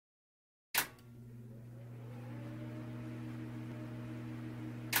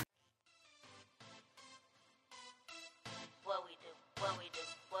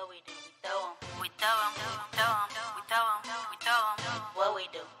What we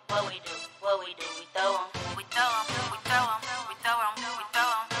do, what we do, what we do, we throw 'em. We throw 'em, we throw 'em, we throw 'em, we throw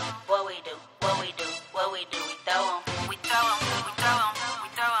 'em. What we do, what we do, what we do, we throw 'em. We throw 'em, we throw 'em, we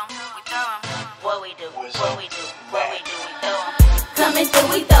throw 'em, we throw 'em. What we do, what we do, what we do, we throw 'em. Coming through,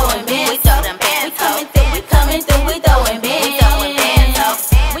 we throwing bands. We throw them bands. We coming through, we coming through, we throwing bands. We throwing bands.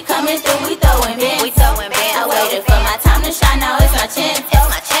 We coming through, we throwing bands. We throwing bands. I waited for my time to shine, now it's my chance. It's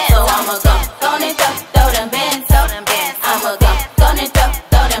my chance. So I'ma go and throw them bands. Throw them bands. I'ma go and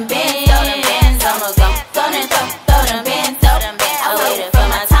throw them bands. Throw them bands. I'ma go and throw them bands. Throw them bands. I waited for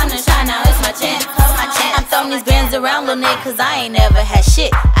my time to shine, now it's my chance. I'm throwing these bands around, little nigga, cause I ain't never had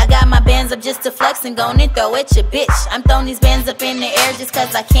shit. I got my bands up just to flex and go and throw at your bitch. I'm throwing these bands up in the air just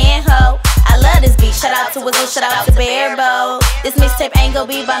cause I can, ho. I love this beat, shout out to Wizzo, shout out to Bearbo. This mixtape ain't gon'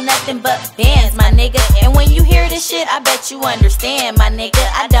 be about nothing but bands, my nigga. And when you hear this shit, I bet you understand, my nigga.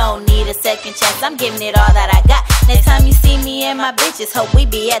 I don't need a second chance, I'm giving it all that I got. Next time you see me and my bitches, hope we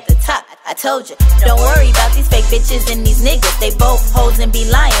be at the top. I told you, don't worry about these fake bitches and these niggas. They both hoes and be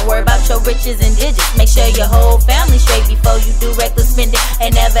lying, worry about your riches and digits. Make sure your whole family straight before you do reckless spending.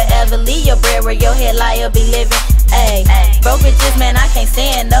 And never ever leave your bread where your head lie or be living. Ayy, broke bitches, man, I can't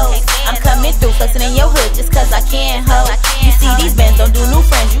stand no. I'm coming through, flexing in your hood just cause I can, ho. You see these bands don't do new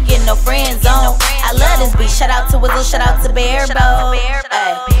friends, you get no friends on. I love this beat, shout out to Wizzo, shout out to Bearbo.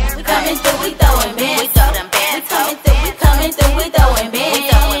 Ayy, we coming through, we throwing bands. We throw them bands. We coming through, we throwing bands. We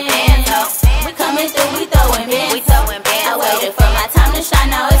throwing bands. We coming through, we throwing bands. We throwing bands. I waited for my time to shine,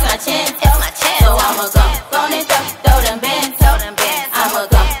 now it's my chance. It's my chance. So I'ma go and throw them bands. Throw them bands. I'ma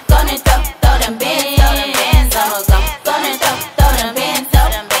go and throw them bands. Throw them bands. I'ma go and throw them bands. Throw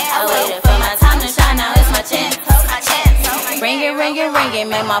them bands. I waited for my time to shine, now it's my chance. My chance. Ringing, ringing, ringing,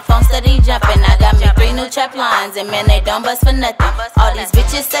 make my phone steady jumping. I got me 3 new trap lines, and man, they don't bust for nothing. All these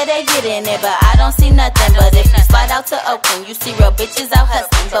bitches say they get in it, but I don't see nothing. But if you slide out to Oakland, you see real bitches out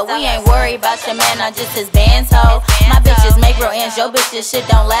hustling. But we ain't worried about your man, not just his bands, ho. My bitches make real ends, your bitches shit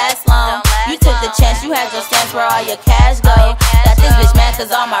don't last long. You took the chance, you had your stance where all your cash go. Got this bitch mad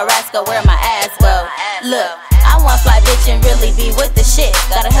cause all my rats go where my ass go. Look, I want fly bitch and really be with the shit.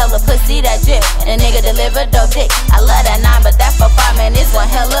 Got a hella pussy that drip, and a nigga deliver dope dick. I love that 9, but that 4-5, man, this one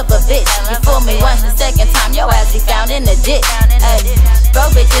hell of a bitch. You fool me once, the second time, your ass be found in the ditch. Ay, bro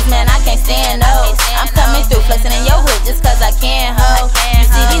bitches, man, I can't stand no. I'm coming through, flexing in your hood just cause I can, ho. You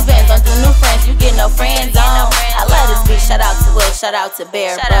see these bands don't do new friends, you get no friends on. I love this beat, shout out to Will, shout out to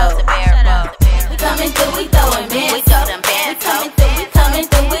Bearbo. We coming through, we throwing bands. We throw them bands. We coming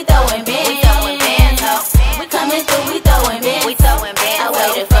through, we throwing bands. We throwing bands. We coming through, we throwing bands.